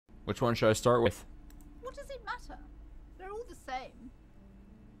Which one should I start with? What does it matter? They're all the same.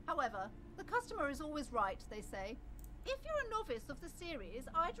 However, the customer is always right, they say. If you're a novice of the series,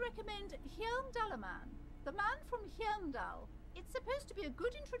 I'd recommend Hjelmdalaman, the man from Hjelmdal. It's supposed to be a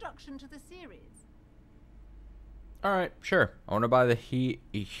good introduction to the series. Alright, sure. I want to buy the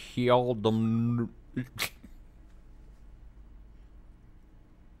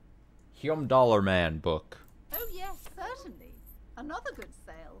Hjelmdalaman book. Oh yes, certainly. Another good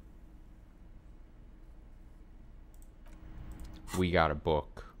sale. We got a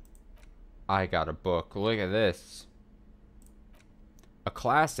book. I got a book. Look at this. A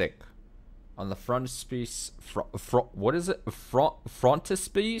classic. On the frontispiece. What is it?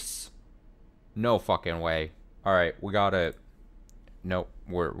 Frontispiece? No fucking way. Alright, we got it. Nope.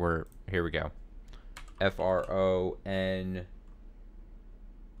 We're. Here we go.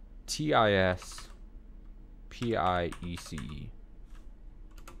 FRONTISPIECE.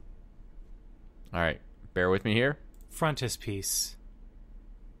 Alright. Bear with me here. Frontispiece.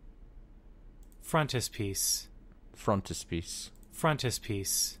 Frontispiece. Frontispiece.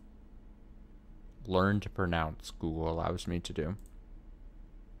 Frontispiece. Learn to pronounce. Google allows me to do.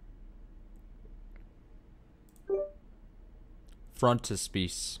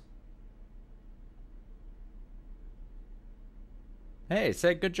 Frontispiece. Hey, it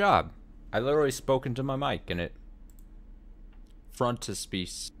said good job. I literally spoke into my mic and it.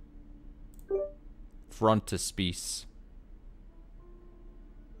 Frontispiece. Frontispiece.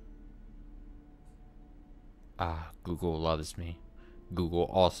 Ah, Google loves me. Google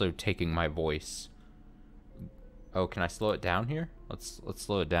also taking my voice. Oh, can I slow it down here? Let's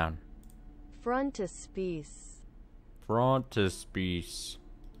slow it down. Frontispiece. Frontispiece.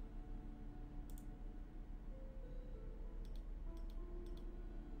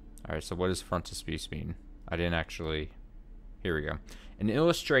 Alright, so what does frontispiece mean? I didn't actually... Here we go. An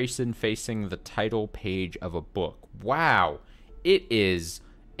illustration facing the title page of a book. Wow! It is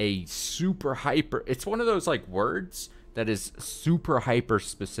a super hyper... It's one of those, like, words that is super hyper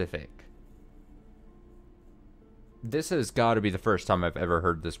specific. This has got to be the first time I've ever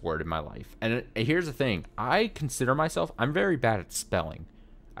heard this word in my life. And here's the thing. I consider myself... I'm very bad at spelling.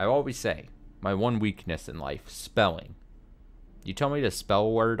 I always say, my one weakness in life, spelling. You tell me to spell a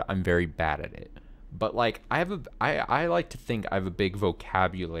word, I'm very bad at it. But, like, I like to think I have a big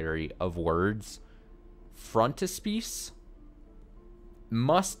vocabulary of words. Frontispiece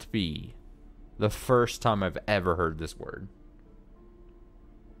must be the first time I've ever heard this word.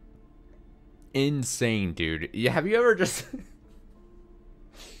 Insane, dude. Yeah, have you ever just...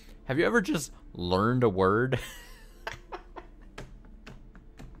 have you ever just learned a word?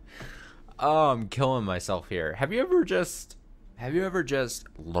 Oh, I'm killing myself here. Have you ever just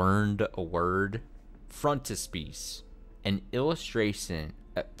learned a word? Frontispiece. An illustration...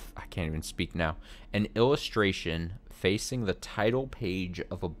 I can't even speak now. An illustration facing the title page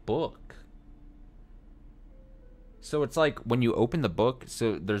of a book. So it's like when you open the book,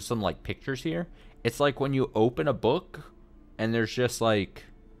 so there's some like pictures here. It's like when you open a book and there's just like...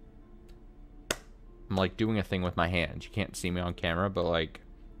 I'm like doing a thing with my hands. You can't see me on camera, but like...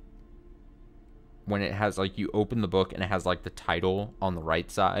 when it has like, you open the book and it has like the title on the right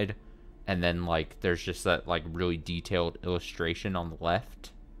side, and then like there's just that like really detailed illustration on the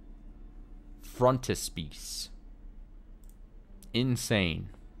left. Frontispiece. Insane.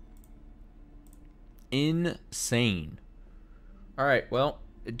 Insane. Alright, well,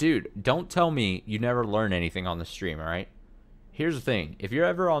 dude, don't tell me you never learn anything on the stream, alright? Here's the thing. If you're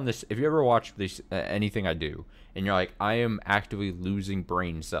ever on this, if you ever watch this, anything I do, and you're like, I am actively losing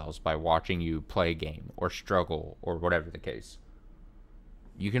brain cells by watching you play a game, or struggle, or whatever the case,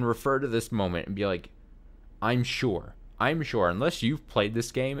 you can refer to this moment and be like, I'm sure, unless you've played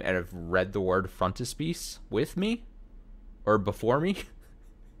this game and have read the word frontispiece with me, or before me,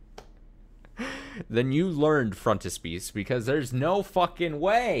 then you learned frontispiece, because there's no fucking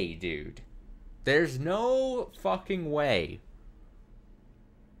way, dude. There's no fucking way.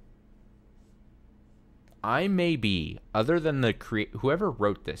 I may be, other than the whoever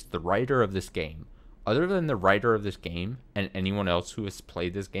wrote this, the writer of this game, other than the writer of this game and anyone else who has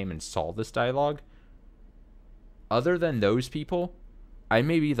played this game and saw this dialogue, other than those people, I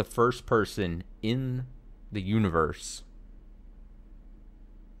may be the first person in the universe,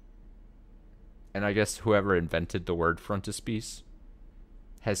 and I guess whoever invented the word frontispiece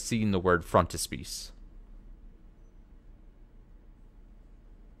has seen the word frontispiece.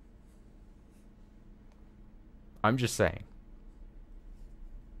 I'm just saying.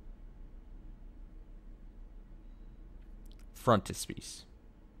 Frontispiece.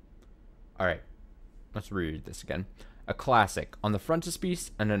 Alright. Let's reread this again. A classic. On the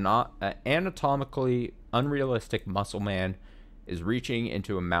frontispiece, an anatomically unrealistic muscle man is reaching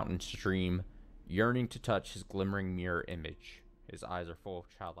into a mountain stream, yearning to touch his glimmering mirror image. His eyes are full of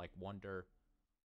childlike wonder.